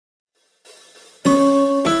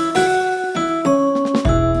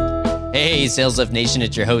Hey, Sales Lift Nation,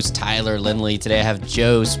 it's your host, Tyler Lindley. Today I have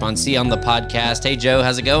Joe Sponcia on the podcast. Hey, Joe,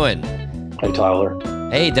 how's it going? Hey, Tyler.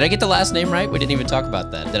 Hey, did I get the last name right? We didn't even talk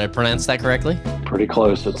about that. Did I pronounce that correctly? Pretty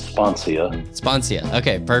close. It's Sponcia. Sponcia.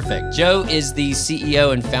 Okay, perfect. Joe is the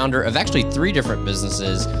CEO and founder of actually 3 different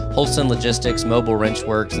businesses, Holston Logistics, Mobile Wrench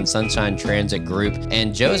Works, and Sunshine Transit Group.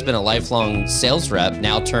 And Joe has been a lifelong sales rep,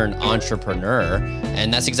 now turned entrepreneur.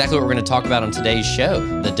 And that's exactly what we're going to talk about on today's show.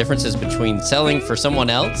 The differences between selling for someone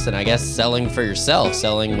else and I guess selling for yourself,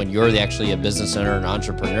 selling when you're actually a business owner and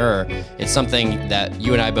entrepreneur. It's something that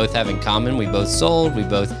you and I both have in common. We both sold, we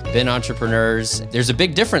both been entrepreneurs. There's a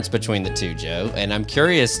big difference between the two, Joe. And I'm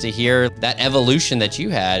curious to hear that evolution that you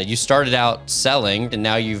had. You started out selling and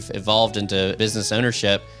now you've evolved into business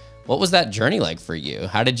ownership. What was that journey like for you?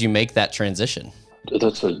 How did you make that transition?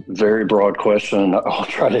 That's a very broad question. I'll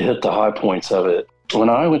try to hit the high points of it. When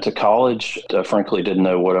I went to college, I frankly didn't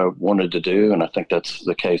know what I wanted to do. And I think that's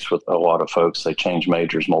the case with a lot of folks. They change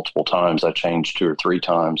majors multiple times. I changed 2 or 3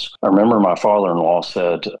 times. I remember my father-in-law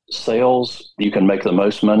said, sales, you can make the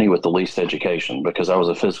most money with the least education, because I was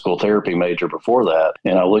a physical therapy major before that.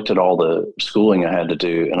 And I looked at all the schooling I had to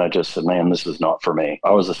do and I just said, man, this is not for me.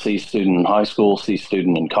 I was a C student in high school, C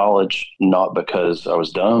student in college, not because I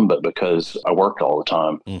was dumb, but because I worked all the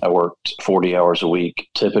time. I worked 40 hours a week,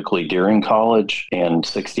 typically during college, and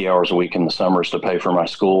 60 hours a week in the summers to pay for my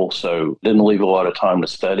school. So didn't leave a lot of time to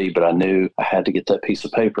study, but I knew I had to get that piece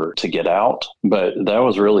of paper to get out. But that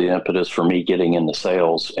was really the impetus for me getting into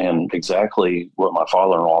sales. And exactly what my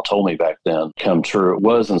father-in-law told me back then come true. It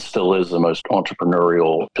was and still is the most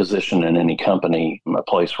entrepreneurial position in any company, a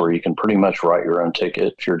place where you can pretty much write your own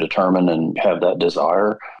ticket if you're determined and have that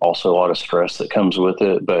desire. Also a lot of stress that comes with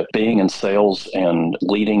it. But being in sales and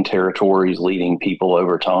leading territories, leading people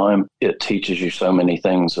over time, it teaches you so many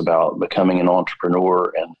things about becoming an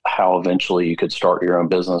entrepreneur and how eventually you could start your own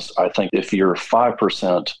business. I think if you're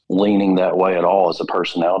 5% leaning that way at all as a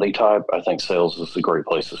personality type, I think sales is a great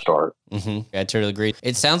place to start. Mm-hmm. I totally agree.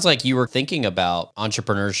 It sounds like you were thinking about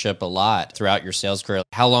entrepreneurship a lot throughout your sales career.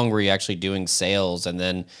 How long were you actually doing sales? And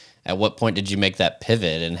then at what point did you make that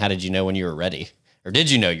pivot? And how did you know when you were ready? Or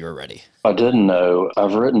did you know you were ready? I didn't know.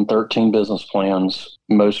 I've written 13 business plans.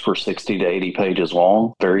 Most were 60 to 80 pages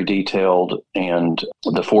long, very detailed. And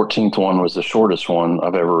the 14th one was the shortest one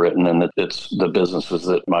I've ever written. And it's the businesses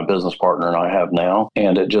that my business partner and I have now.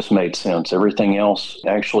 And it just made sense. Everything else,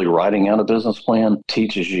 actually writing out a business plan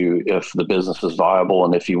teaches you if the business is viable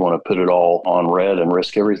and if you want to put it all on red and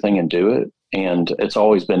risk everything and do it. And it's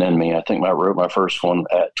always been in me. I think I wrote my first one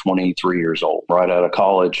at 23 years old, right out of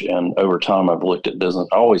college. And over time, I've looked at business.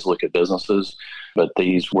 I always look at businesses, but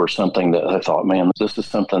these were something that I thought, man, this is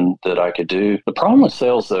something that I could do. The problem with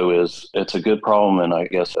sales, though, is it's a good problem. And I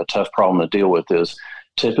guess a tough problem to deal with is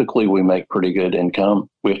typically we make pretty good income.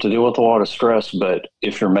 We have to deal with a lot of stress, but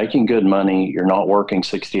if you're making good money, you're not working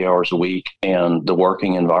 60 hours a week, and the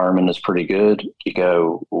working environment is pretty good, you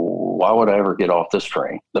go, why would I ever get off this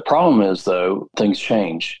train? The problem is, though, things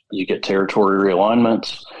change. You get territory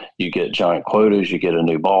realignments, you get giant quotas, you get a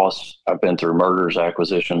new boss. I've been through mergers,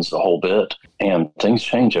 acquisitions, the whole bit, and things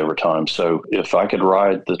change over time. So if I could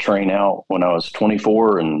ride the train out when I was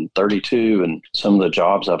 24 and 32 and some of the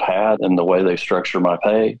jobs I've had and the way they structure my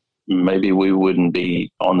pay, maybe we wouldn't be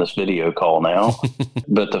on this video call now.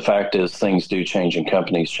 But the fact is, things do change and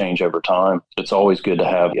companies change over time. It's always good to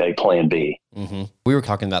have a plan B. Mm-hmm. We were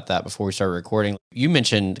talking about that before we started recording. You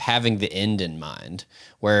mentioned having the end in mind,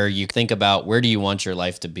 where you think about where do you want your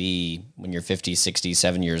life to be when you're 50, 60,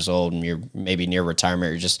 7 years old and you're maybe near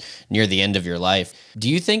retirement or just near the end of your life. Do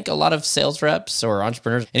you think a lot of sales reps or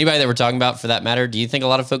entrepreneurs, anybody that we're talking about for that matter, do you think a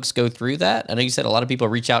lot of folks go through that? I know you said a lot of people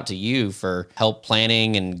reach out to you for help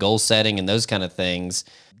planning and goal setting and those kind of things.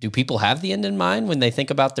 Do people have the end in mind when they think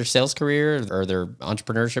about their sales career or their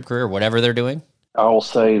entrepreneurship career or whatever they're doing? I will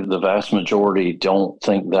say the vast majority don't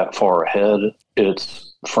think that far ahead.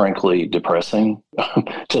 It's frankly depressing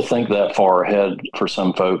to think that far ahead for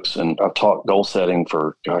some folks. And I've taught goal setting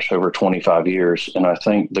for, over 25 years. And I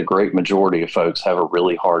think the great majority of folks have a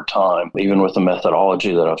really hard time, even with the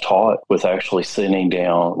methodology that I've taught, with actually sitting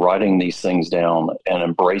down, writing these things down and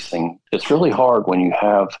embracing. It's really hard when you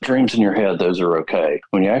have dreams in your head, those are okay.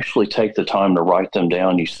 When you actually take the time to write them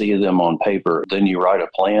down, you see them on paper, then you write a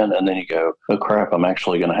plan and then you go, oh crap, I'm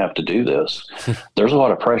actually going to have to do this. There's a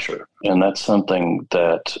lot of pressure. And that's something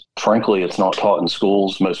that, frankly, it's not taught in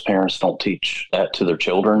schools. Most parents don't teach that to their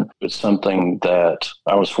children. It's something that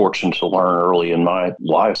I was fortunate to learn early in my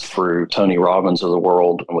life through Tony Robbins of the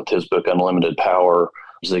world with his book, Unlimited Power.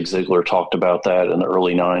 Zig Ziglar talked about that in the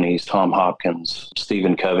early 90s, Tom Hopkins,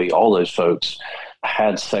 Stephen Covey, all those folks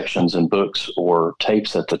had sections in books or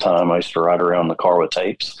tapes at the time. I used to ride around in the car with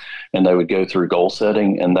tapes, and they would go through goal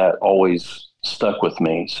setting, and that always stuck with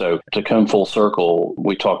me. So to come full circle,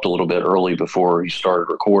 we talked a little bit early before you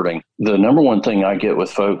started recording. The number one thing I get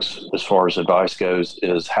with folks as far as advice goes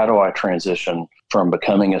is, how do I transition from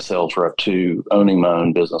becoming a sales rep to owning my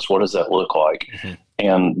own business? What does that look like? Mm-hmm.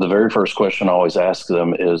 And the very first question I always ask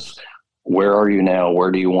them is, where are you now?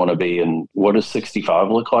 Where do you want to be? And what does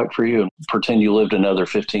 65 look like for you? And pretend you lived another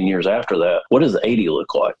 15 years after that. What does 80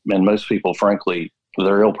 look like? And most people, frankly,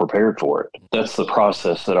 they're ill prepared for it. That's the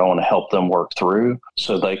process that I want to help them work through,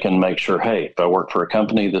 so they can make sure, hey, if I work for a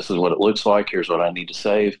company, this is what it looks like. Here's what I need to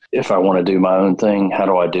save. If I want to do my own thing, how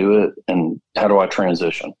do I do it? And how do I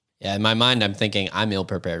transition? Yeah, in my mind, I'm thinking I'm ill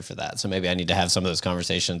prepared for that. So maybe I need to have some of those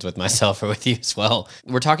conversations with myself or with you as well.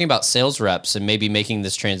 We're talking about sales reps and maybe making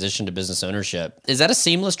this transition to business ownership. Is that a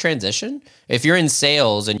seamless transition? If you're in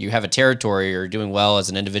sales and you have a territory or doing well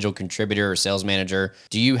as an individual contributor or sales manager,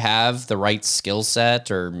 do you have the right skill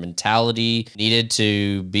set or mentality needed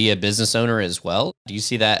to be a business owner as well? Do you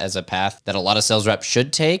see that as a path that a lot of sales reps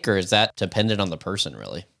should take, or is that dependent on the person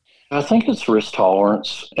really? I think it's risk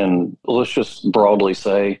tolerance. And let's just broadly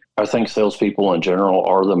say, I think salespeople in general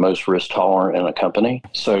are the most risk tolerant in a company.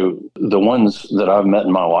 So the ones that I've met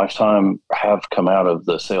in my lifetime have come out of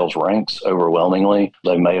the sales ranks overwhelmingly.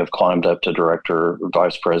 They may have climbed up to director,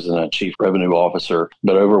 vice president, chief revenue officer,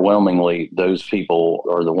 but overwhelmingly, those people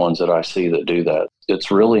are the ones that I see that do that.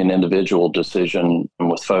 It's really an individual decision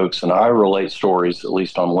with folks. And I relate stories, at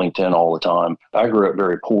least on LinkedIn, all the time. I grew up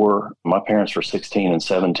very poor. My parents were 16 and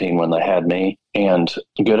 17 when they had me, and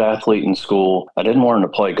a good athlete in school. I didn't learn to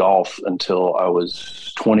play golf until I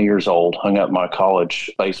was 20 years old, hung up my college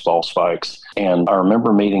baseball spikes. And I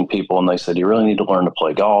remember meeting people and they said, you really need to learn to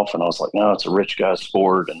play golf. And I was like, no, it's a rich guy's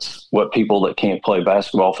sport. And it's what people that can't play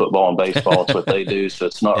basketball, football, and baseball, it's what they do. So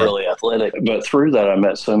it's not really athletic. But through that, I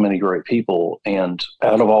met so many great people. And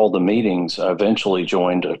out of all the meetings, I eventually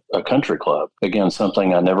joined a country club. Again,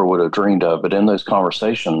 something I never would have dreamed of. But in those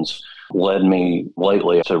conversations, led me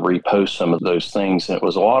lately to repost some of those things. And it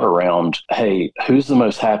was a lot around, hey, who's the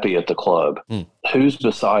most happy at the club? Who's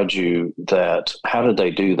beside you that, how did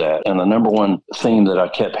they do that? And the number one theme that I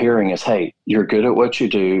kept hearing is, hey, you're good at what you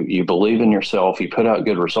do. You believe in yourself. You put out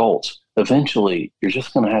good results. Eventually, you're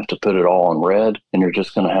just going to have to put it all on red, and you're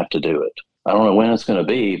just going to have to do it. I don't know when it's going to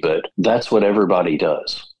be, but that's what everybody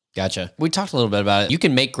does. Gotcha. We talked a little bit about it. You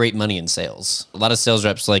can make great money in sales. A lot of sales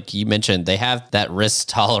reps, like you mentioned, they have that risk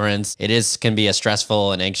tolerance. Can be a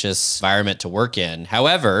stressful and anxious environment to work in.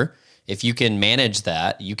 However, if you can manage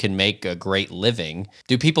that, you can make a great living.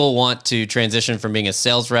 Do people want to transition from being a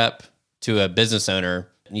sales rep to a business owner?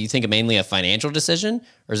 You think mainly a financial decision,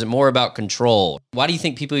 or is it more about control? Why do you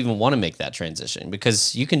think people even want to make that transition?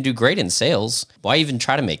 Because you can do great in sales. Why even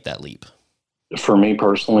try to make that leap? For me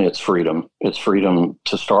personally, it's freedom. It's freedom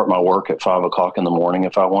to start my work at 5 o'clock in the morning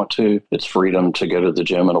if I want to. It's freedom to go to the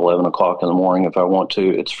gym at 11 o'clock in the morning if I want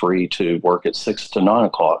to. It's free to work at 6 to 9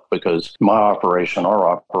 o'clock because our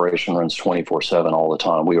operation runs 24/7 all the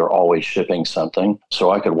time. We are always shipping something.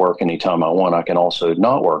 So I could work anytime I want. I can also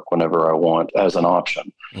not work whenever I want as an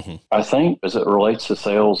option. Mm-hmm. I think as it relates to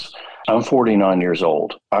sales, I'm 49 years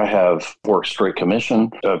old. I have worked straight commission.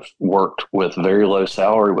 I've worked with very low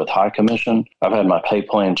salary with high commission. I've had my pay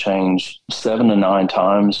plan changed 7 to 9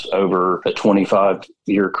 times over a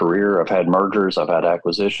 25-year career. I've had mergers. I've had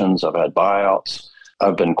acquisitions. I've had buyouts.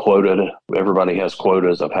 I've been quoted. Everybody has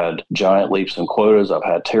quotas. I've had giant leaps in quotas. I've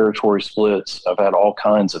had territory splits. I've had all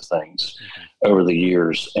kinds of things over the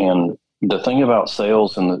years. And the thing about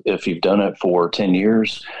sales, and if you've done it for 10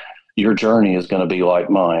 years, your journey is going to be like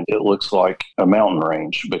mine. It looks like a mountain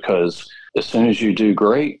range because as soon as you do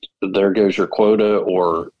great, there goes your quota,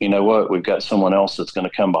 or you know what, we've got someone else that's going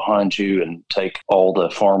to come behind you and take all the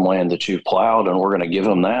farmland that you've plowed, and we're going to give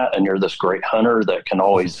them that. And you're this great hunter that can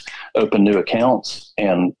always open new accounts.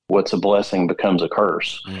 And what's a blessing becomes a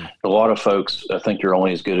curse. A lot of folks, I think you're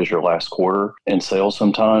only as good as your last quarter in sales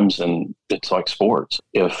sometimes. And it's like sports.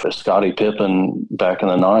 If Scottie Pippen back in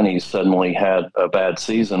the 90s suddenly had a bad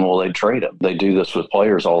season, well, they'd trade him. They do this with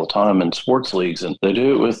players all the time in sports leagues, and they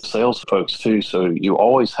do it with sales folks too. So you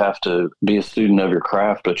always have to be a student of your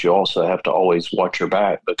craft, but you also have to always watch your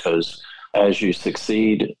back, because as you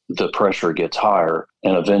succeed, the pressure gets higher,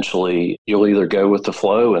 and eventually you'll either go with the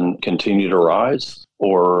flow and continue to rise,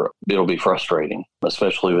 or it'll be frustrating,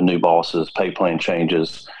 especially with new bosses, pay plan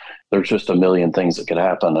changes. There's just a million things that could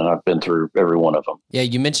happen, and I've been through every one of them. Yeah,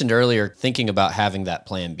 you mentioned earlier thinking about having that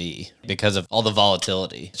plan B because of all the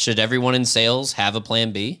volatility. Should everyone in sales have a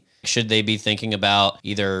plan B? Should they be thinking about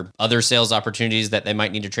either other sales opportunities that they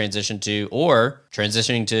might need to transition to or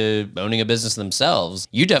transitioning to owning a business themselves?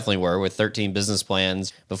 You definitely were with 13 business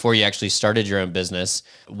plans before you actually started your own business.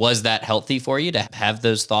 Was that healthy for you to have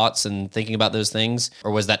those thoughts and thinking about those things,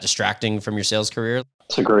 or was that distracting from your sales career?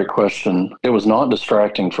 That's a great question. It was not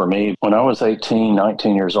distracting for me. When I was 18,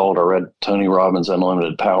 19 years old, I read Tony Robbins'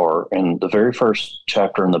 Unlimited Power. And the very first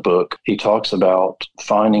chapter in the book, he talks about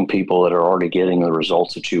finding people that are already getting the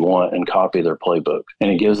results that you want and copy their playbook.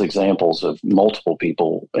 And he gives examples of multiple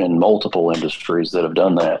people in multiple industries that have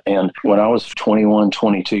done that. And when I was 21,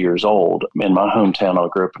 22 years old, in my hometown, I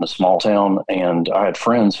grew up in a small town, and I had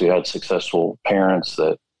friends who had successful parents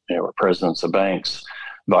that were presidents of banks,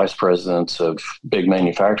 vice presidents of big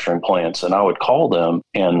manufacturing plants, and I would call them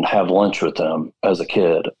and have lunch with them as a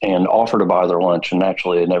kid and offer to buy their lunch, and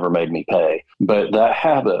naturally it never made me pay. But that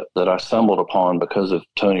habit that I stumbled upon because of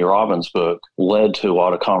Tony Robbins' book led to a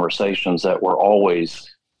lot of conversations that were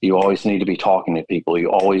you always need to be talking to people. You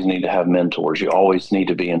always need to have mentors. You always need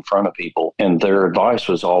to be in front of people. And their advice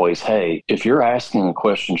was always, hey, if you're asking the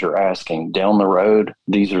questions you're asking down the road,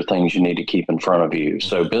 these are things you need to keep in front of you.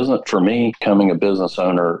 So business, for me, becoming a business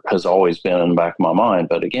owner has always been in the back of my mind.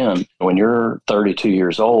 But again, when you're 32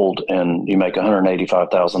 years old and you make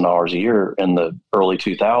 $185,000 a year in the early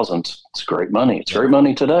 2000s, it's great money. It's great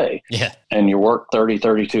money today. Yeah. And you work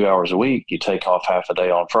 32 hours a week. You take off half a day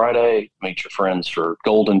on Friday, meet your friends for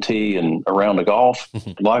golden tea and a round of golf.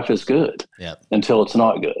 Life is good until it's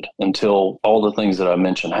not good, until all the things that I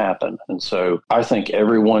mentioned happen. And so I think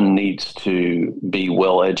everyone needs to be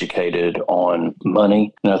well educated on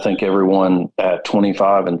money. And I think everyone at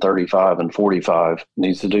 25 and 35 and 45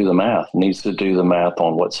 needs to do the math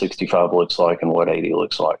on what 65 looks like and what 80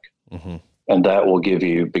 looks like. Mm-hmm. And that will give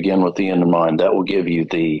you, begin with the end in mind, that will give you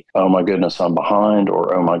the, oh my goodness, I'm behind,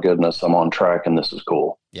 or oh my goodness, I'm on track and this is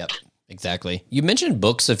cool. Yep, exactly. You mentioned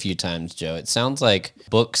books a few times, Joe. It sounds like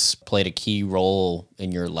books played a key role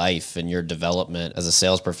in your life and your development as a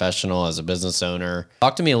sales professional, as a business owner.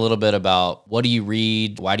 Talk to me a little bit about what do you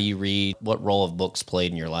read? Why do you read? What role have books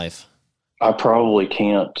played in your life? I probably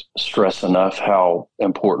can't stress enough how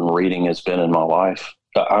important reading has been in my life.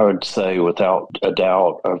 I would say without a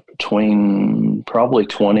doubt, between probably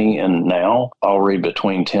 20 and now, I'll read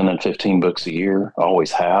between 10 and 15 books a year. I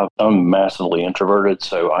always have. I'm massively introverted,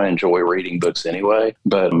 so I enjoy reading books anyway.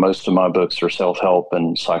 But most of my books are self-help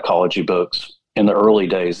and psychology books. In the early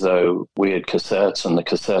days, though, we had cassettes, and the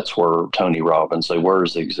cassettes were Tony Robbins. They were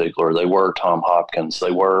Zig Ziglar. They were Tom Hopkins.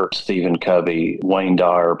 They were Stephen Covey, Wayne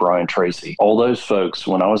Dyer, Brian Tracy. All those folks,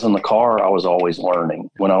 when I was in the car, I was always learning.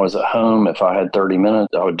 When I was at home, if I had 30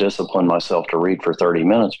 minutes, I would discipline myself to read for 30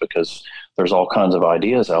 minutes because there's all kinds of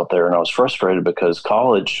ideas out there. And I was frustrated because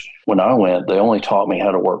college, when I went, they only taught me how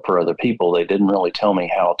to work for other people. They didn't really tell me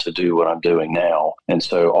how to do what I'm doing now. And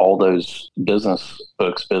so all those business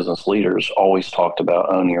books, business leaders always talked about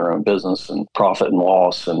owning your own business and profit and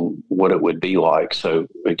loss and what it would be like. So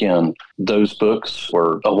again, those books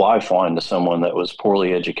were a lifeline to someone that was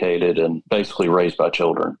poorly educated and basically raised by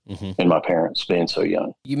children and my parents being so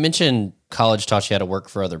young. You mentioned college taught you how to work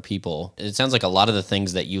for other people. It sounds like a lot of the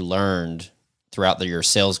things that you learned throughout your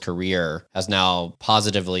sales career has now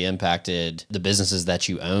positively impacted the businesses that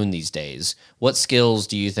you own these days. What skills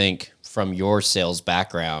do you think from your sales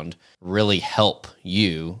background really help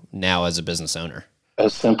you now as a business owner?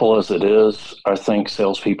 As simple as it is, I think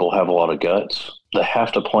salespeople have a lot of guts. They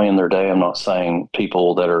have to plan their day. I'm not saying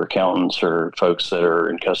people that are accountants or folks that are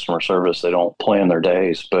in customer service, they don't plan their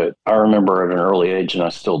days. But I remember at an early age, and I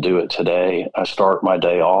still do it today, I start my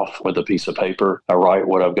day off with a piece of paper. I write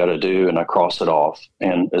what I've got to do and I cross it off.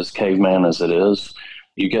 And as caveman as it is,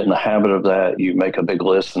 you get in the habit of that. You make a big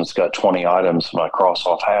list and it's got 20 items. And I cross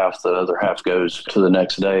off half. The other half goes to the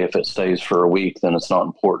next day. If it stays for a week, then it's not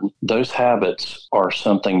important. Those habits are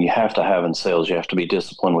something you have to have in sales. You have to be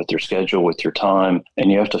disciplined with your schedule, with your time,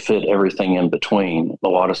 and you have to fit everything in between. A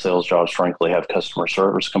lot of sales jobs, frankly, have customer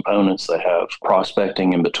service components. They have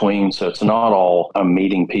prospecting in between. So it's not all I'm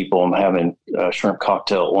meeting people, I'm having a shrimp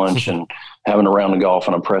cocktail at lunch and having a round of golf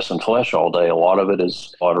and I'm pressing flesh all day. A lot of it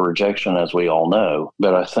is a lot of rejection, as we all know.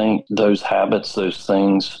 But I think those habits, those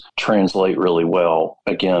things translate really well,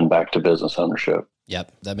 again, back to business ownership.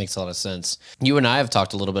 Yep, that makes a lot of sense. You and I have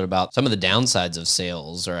talked a little bit about some of the downsides of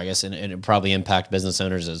sales, or I guess, and it probably impact business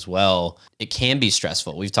owners as well. It can be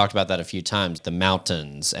stressful. We've talked about that a few times, the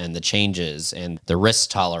mountains and the changes and the risk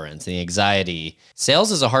tolerance, the anxiety.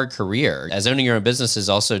 Sales is a hard career, as owning your own business is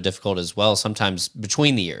also difficult as well, sometimes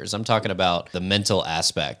between the years. I'm talking about the mental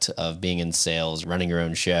aspect of being in sales, running your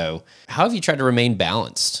own show. How have you tried to remain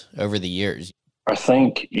balanced over the years? I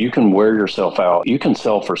think you can wear yourself out. You can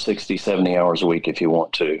sell for 60, 70 hours a week if you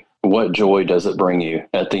want to. What joy does it bring you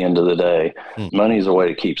at the end of the day? Money is a way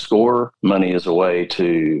to keep score. Money is a way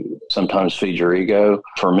to sometimes feed your ego.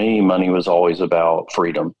 For me, money was always about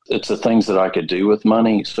freedom. It's the things that I could do with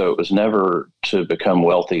money. So it was never to become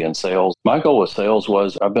wealthy in sales. My goal with sales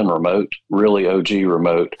was I've been remote, really OG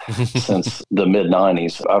remote since the mid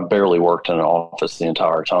 90s. I've barely worked in an office the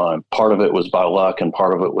entire time. Part of it was by luck and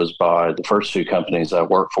part of it was by the first two companies I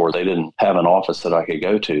worked for. They didn't have an office that I could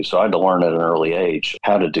go to. So I had to learn at an early age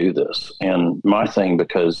how to do this. And my thing,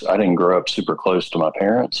 because I didn't grow up super close to my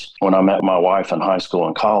parents, when I met my wife in high school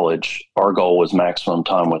and college, our goal was maximum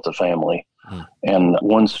time with the family. And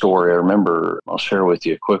one story I remember, I'll share with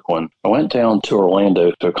you a quick one. I went down to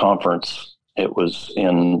Orlando to a conference. It was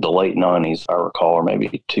in the late 90s, I recall, or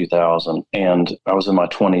maybe 2000. And I was in my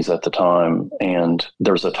 20s at the time. And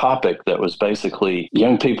there was a topic that was basically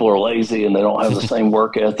young people are lazy and they don't have the same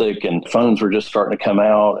work ethic. And phones were just starting to come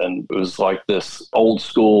out. And it was like this old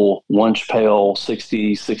school lunch pail,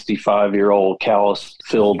 60, 65-year-old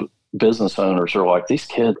callus-filled business owners are like, these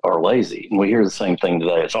kids are lazy. And we hear the same thing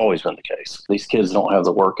today. It's always been the case. These kids don't have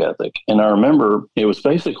the work ethic. And I remember it was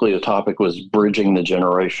basically the topic was bridging the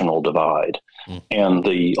generational divide. And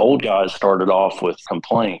the old guys started off with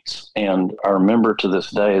complaints. And I remember to this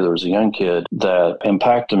day, there was a young kid that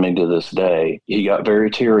impacted me to this day. He got very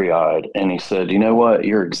teary-eyed and he said, you know what?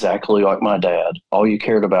 You're exactly like my dad. All you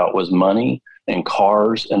cared about was money and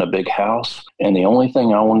cars and a big house. And the only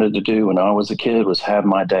thing I wanted to do when I was a kid was have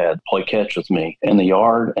my dad play catch with me in the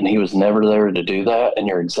yard. And he was never there to do that. And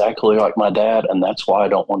you're exactly like my dad. And that's why I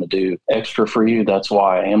don't want to do extra for you. That's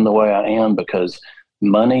why I am the way I am, because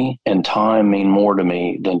money and time mean more to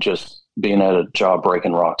me than just being at a job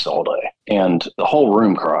breaking rocks all day. And the whole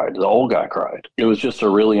room cried. The old guy cried. It was just a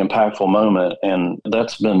really impactful moment. And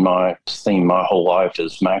that's been my theme my whole life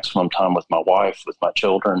is maximum time with my wife, with my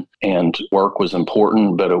children. And work was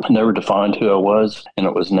important, but it never defined who I was. And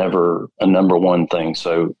it was never a number one thing.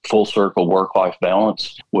 So full circle work-life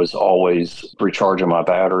balance was always recharging my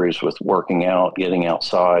batteries with working out, getting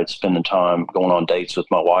outside, spending time, going on dates with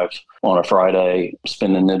my wife on a Friday,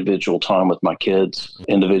 spending individual time with my kids,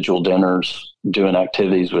 individual dinners, doing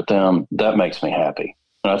activities with them. That makes me happy.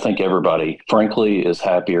 And I think everybody, frankly, is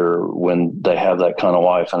happier when they have that kind of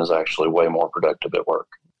life and is actually way more productive at work.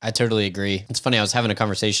 I totally agree. It's funny. I was having a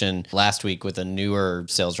conversation last week with a newer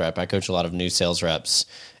sales rep. I coach a lot of new sales reps,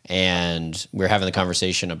 and we were having the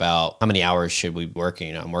conversation about how many hours should we be working.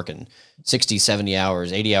 You know, I'm working 60, 70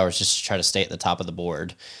 hours, 80 hours just to try to stay at the top of the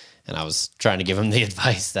board. And I was trying to give him the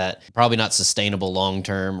advice that probably not sustainable long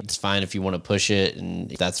term. It's fine if you want to push it and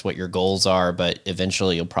if that's what your goals are, but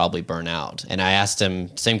eventually you'll probably burn out. And I asked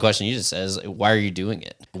him, same question you just said, why are you doing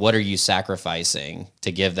it? What are you sacrificing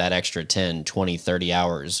to give that extra 10, 20, 30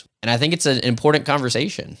 hours? And I think it's an important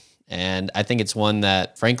conversation. And I think it's one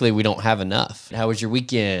that, frankly, we don't have enough. How was your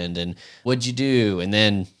weekend? And what'd you do? And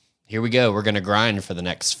then here we go. We're going to grind for the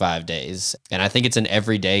next 5 days. And I think it's an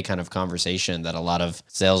everyday kind of conversation that a lot of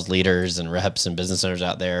sales leaders and reps and business owners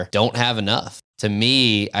out there don't have enough. To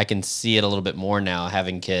me, I can see it a little bit more now,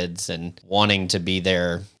 having kids and wanting to be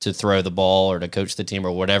there to throw the ball or to coach the team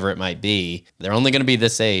or whatever it might be. They're only going to be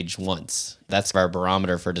this age once. That's our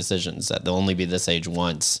barometer for decisions, that they'll only be this age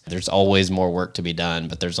once. There's always more work to be done,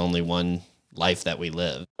 but there's only one life that we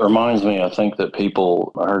live. It reminds me, I think that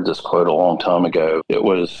I heard this quote a long time ago. It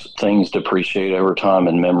was things depreciate over time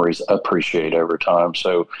and memories appreciate over time.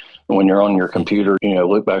 So when you're on your computer,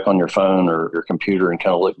 look back on your phone or your computer and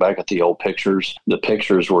kind of look back at the old pictures, the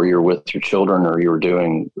pictures where you're with your children or you were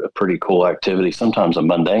doing a pretty cool activity, sometimes a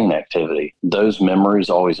mundane activity. Those memories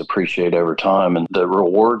always appreciate over time. And the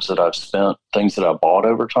rewards that I've spent, things that I bought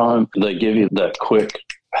over time, they give you that quick,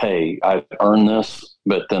 hey, I've earned this,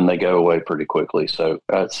 but then they go away pretty quickly. So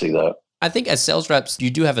I'd see that. I think as sales reps, you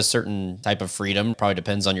do have a certain type of freedom. Probably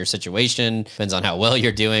depends on your situation, depends on how well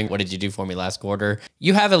you're doing. What did you do for me last quarter?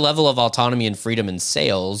 You have a level of autonomy and freedom in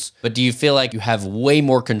sales, but do you feel like you have way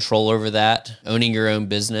more control over that, owning your own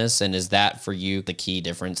business? And is that for you the key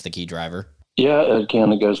difference, the key driver? Yeah,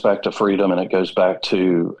 again, it goes back to freedom and it goes back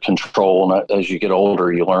to control. And as you get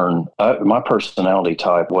older, you learn. My personality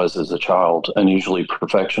type was as a child unusually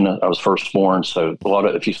perfectionist. I was firstborn. So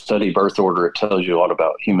if you study birth order, it tells you a lot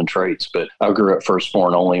about human traits. But I grew up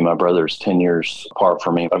firstborn only. My brother's 10 years apart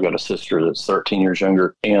from me. I've got a sister that's 13 years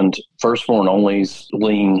younger. And firstborn onlys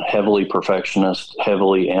lean heavily perfectionist,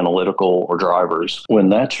 heavily analytical, or drivers. When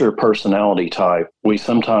that's your personality type, we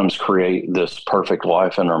sometimes create this perfect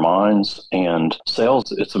life in our minds. And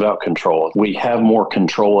sales, it's about control. We have more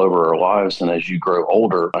control over our lives. And as you grow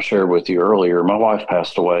older, I shared with you earlier, my wife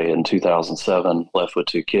passed away in 2007, left with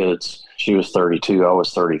 2 kids. She was 32, I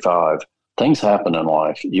was 35. Things happen in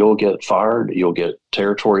life. You'll get fired, you'll get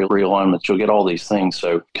territory realignments, you'll get all these things.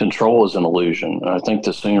 So control is an illusion. And I think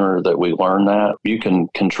the sooner that we learn that, you can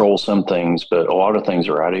control some things, but a lot of things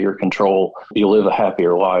are out of your control. You live a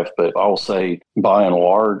happier life. But I'll say, by and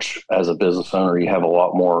large, as a business owner, you have a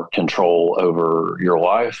lot more control over your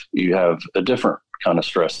life. You have a different kind of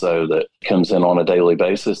stress, though, that comes in on a daily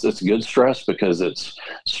basis. It's good stress because it's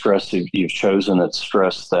stress you've chosen. It's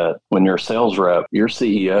stress that when you're a sales rep, your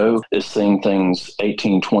CEO is seeing things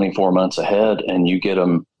 18, 24 months ahead, and you get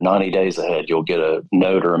them 90 days ahead. You'll get a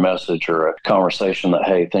note or a message or a conversation that,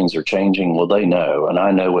 hey, things are changing. Well, they know, and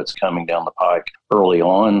I know what's coming down the pike early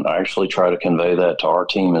on. I actually try to convey that to our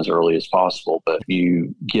team as early as possible, but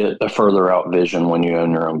you get a further out vision when you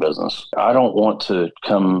own your own business. I don't want to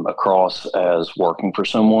come across as working for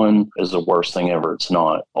someone is the worst thing ever. It's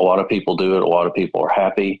not. A lot of people do it. A lot of people are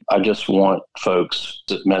happy. I just want folks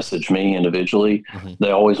to message me individually. Mm-hmm.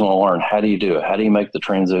 They always want to learn, how do you do it? How do you make the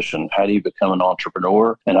transition? How do you become an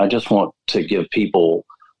entrepreneur? And I just want to give people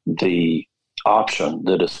the option,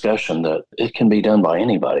 the discussion that it can be done by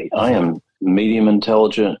anybody. Mm-hmm. I am medium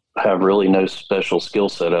intelligent, have really no special skill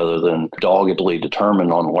set other than doggedly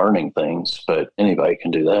determined on learning things, but anybody can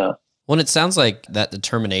do that. Well, it sounds like that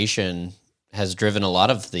determination has driven a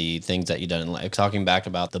lot of the things that you've done in life. Talking back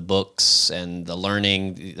about the books and the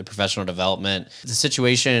learning, the professional development, the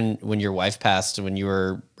situation when your wife passed, when you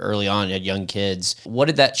were early on, you had young kids, what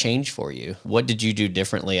did that change for you? What did you do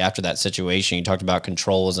differently after that situation? You talked about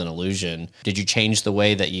control as an illusion. Did you change the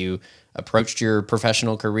way that you approached your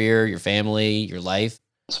professional career, your family, your life?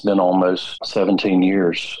 It's been almost 17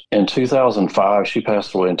 years. In 2005, she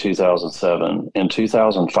passed away in 2007. In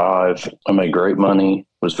 2005, I made great money,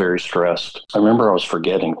 was very stressed. I remember I was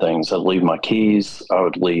forgetting things. I'd leave my keys. I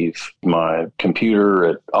would leave my computer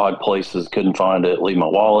at odd places, couldn't find it, leave my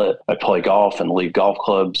wallet. I'd play golf and leave golf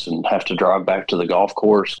clubs and have to drive back to the golf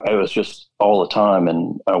course. It was just all the time.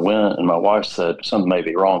 And I went, and my wife said something may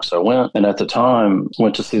be wrong. So I went, and at the time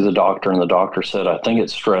went to see the doctor, and the doctor said, I think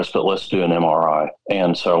it's stress, but let's do an MRI.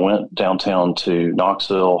 And so I went downtown to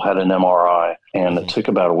Knoxville, had an MRI, and it took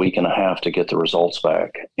about a week and a half to get the results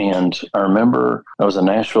back. And I remember I was in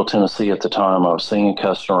Nashville, Tennessee at the time. I was seeing a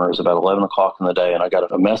customer. It was about 11 o'clock in the day, and I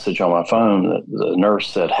got a message on my phone that the nurse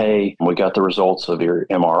said, hey, we got the results of your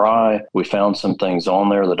MRI. We found some things on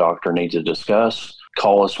there the doctor needs to discuss.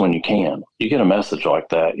 Call us when you can. You get a message like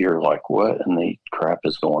that, you're like, what in the crap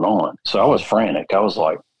is going on? So I was frantic. I was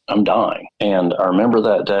like, I'm dying. And I remember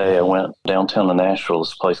that day I went downtown to Nashville,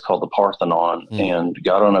 this place called the Parthenon, and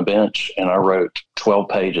got on a bench, and I wrote 12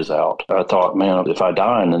 pages out. I thought, man, if I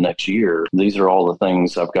die in the next year, these are all the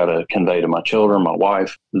things I've got to convey to my children, my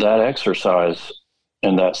wife. That exercise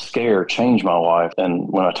and that scare changed my life. And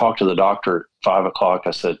when I talked to the doctor at 5 o'clock,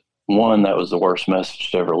 I said, one, that was the worst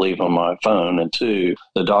message to ever leave on my phone. And two,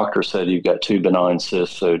 the doctor said, you've got 2 benign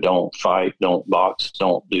cysts, so don't fight, don't box,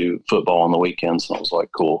 don't do football on the weekends. And I was like,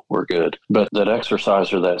 cool, we're good. But that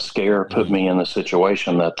exercise or that scare put me in the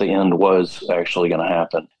situation that the end was actually going to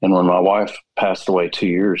happen. And when my wife passed away 2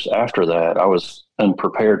 years after that, I was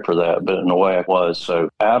unprepared for that, but in a way I was. So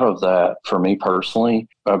out of that, for me personally,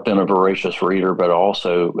 I've been a voracious reader, but I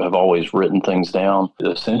also have always written things down. It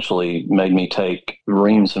essentially made me take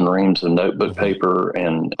reams and reams of notebook paper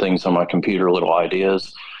and things on my computer, little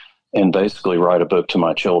ideas, and basically write a book to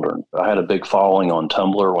my children. I had a big following on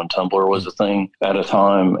Tumblr when Tumblr was a thing at a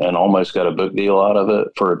time, and almost got a book deal out of it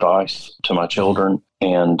for advice to my children.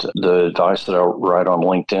 And the advice that I write on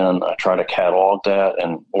LinkedIn, I try to catalog that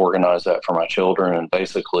and organize that for my children. And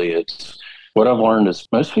basically it's what I've learned is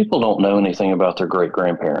most people don't know anything about their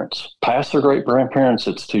great-grandparents. Past their great-grandparents,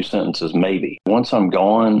 it's 2 sentences, maybe. Once I'm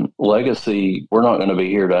gone, legacy, we're not going to be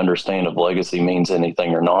here to understand if legacy means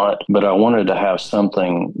anything or not, but I wanted to have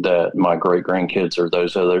something that my great-grandkids or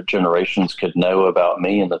those other generations could know about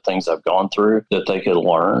me and the things I've gone through, that they could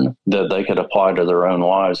learn, that they could apply to their own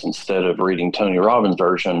lives. Instead of reading Tony Robbins'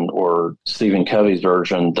 version or Stephen Covey's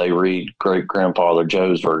version, they read great-grandfather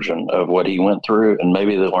Joe's version of what he went through, and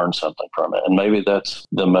maybe they learn something from it. And maybe that's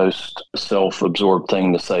the most self-absorbed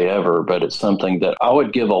thing to say ever, but it's something that I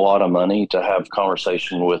would give a lot of money to have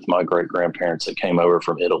conversation with my great-grandparents that came over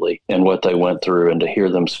from Italy and what they went through, and to hear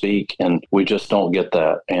them speak. And we just don't get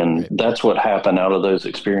that. And that's what happened out of those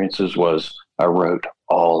experiences was I wrote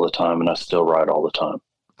all the time, and I still write all the time.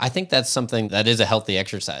 I think that's something that is a healthy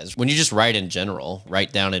exercise. When you just write in general,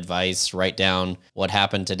 write down advice, write down what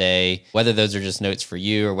happened today, whether those are just notes for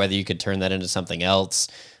you or whether you could turn that into something else.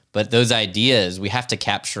 But those ideas, we have to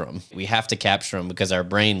capture them. We have to capture them because our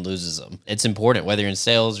brain loses them. It's important, whether you're in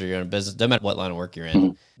sales or you're in a business, no matter what line of work you're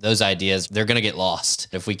in, those ideas, they're going to get lost.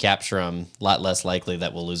 If we capture them, a lot less likely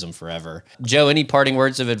that we'll lose them forever. Joe, any parting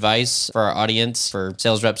words of advice for our audience, for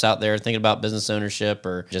sales reps out there thinking about business ownership,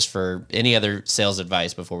 or just for any other sales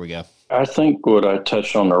advice before we go? I think what I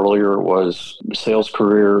touched on earlier was sales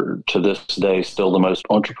career to this day still the most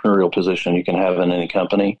entrepreneurial position you can have in any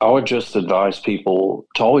company. I would just advise people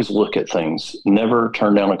to always look at things. Never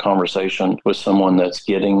turn down a conversation with someone that's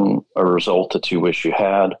getting a result that you wish you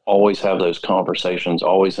had. Always have those conversations.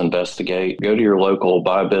 Always investigate. Go to your local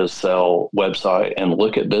buy, biz, sell website and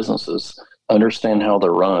look at businesses. Understand how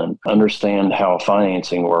they're run, understand how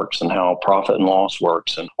financing works and how profit and loss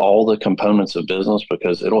works and all the components of business,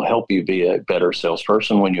 because it'll help you be a better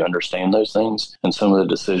salesperson when you understand those things. And some of the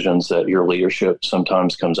decisions that your leadership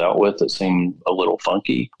sometimes comes out with that seem a little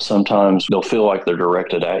funky, sometimes they'll feel like they're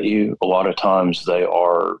directed at you. A lot of times they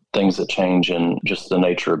are things that change in just the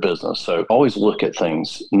nature of business. So always look at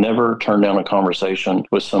things. Never turn down a conversation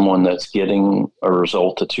with someone that's getting a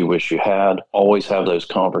result that you wish you had. Always have those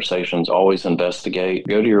conversations. Always investigate.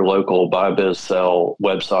 Go to your local buy, biz, sell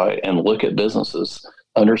website and look at businesses.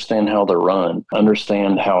 Understand how they're run,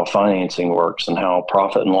 understand how financing works and how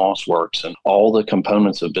profit and loss works and all the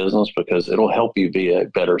components of business, because it'll help you be a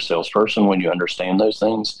better salesperson when you understand those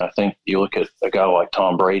things. I think you look at a guy like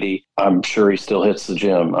Tom Brady, I'm sure he still hits the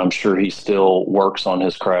gym. I'm sure he still works on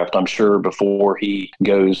his craft. I'm sure before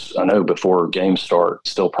games start,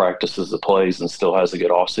 still practices the plays and still has a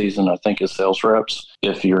good off season. I think as sales reps,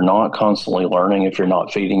 if you're not constantly learning, if you're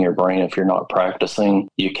not feeding your brain, if you're not practicing,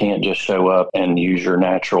 you can't just show up and use your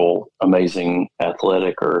natural, amazing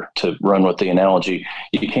athletic, or to run with the analogy,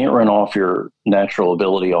 you can't run off your natural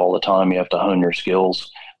ability all the time. You have to hone your skills.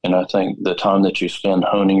 And I think the time that you spend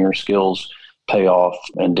honing your skills pay off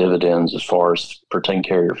and dividends as far as for taking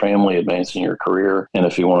care of your family, advancing your career. And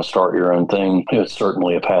if you want to start your own thing, it's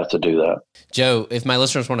certainly a path to do that. Joe, if my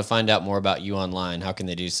listeners want to find out more about you online, how can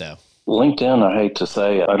they do so? LinkedIn, I hate to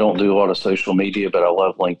say, I don't do a lot of social media, but I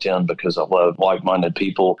love LinkedIn because I love like-minded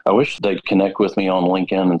people. I wish they'd connect with me on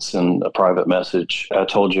LinkedIn and send a private message. I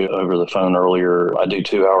told you over the phone earlier, I do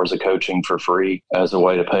 2 hours of coaching for free as a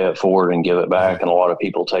way to pay it forward and give it back. And a lot of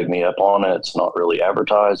people take me up on it. It's not really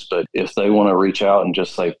advertised, but if they want to reach out and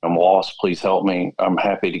just say, I'm lost, please help me, I'm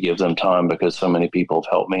happy to give them time because so many people have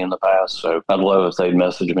helped me in the past. So I'd love if they'd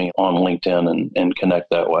message me on LinkedIn and connect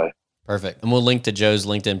that way. Perfect. And we'll link to Joe's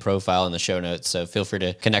LinkedIn profile in the show notes. So feel free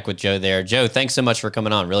to connect with Joe there. Joe, thanks so much for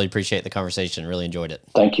coming on. Really appreciate the conversation. Really enjoyed it.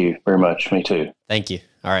 Thank you very much. Me too. Thank you.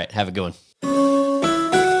 All right. Have a good one.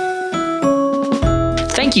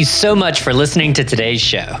 Thank you so much for listening to today's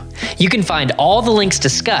show. You can find all the links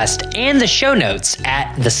discussed and the show notes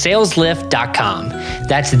at thesaleslift.com.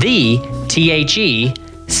 That's the THE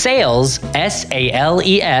sales,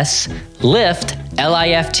 SALES, lift,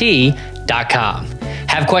 LIFT.com.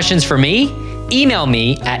 Have questions for me? Email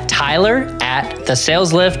me at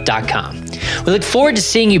tyler@thesaleslift.com. We look forward to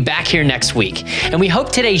seeing you back here next week, and we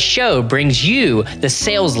hope today's show brings you the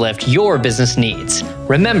sales lift your business needs.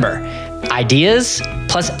 Remember, ideas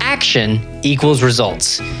plus action equals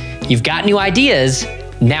results. You've got new ideas,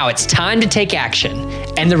 now it's time to take action,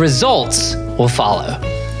 and the results will follow.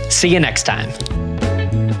 See you next time.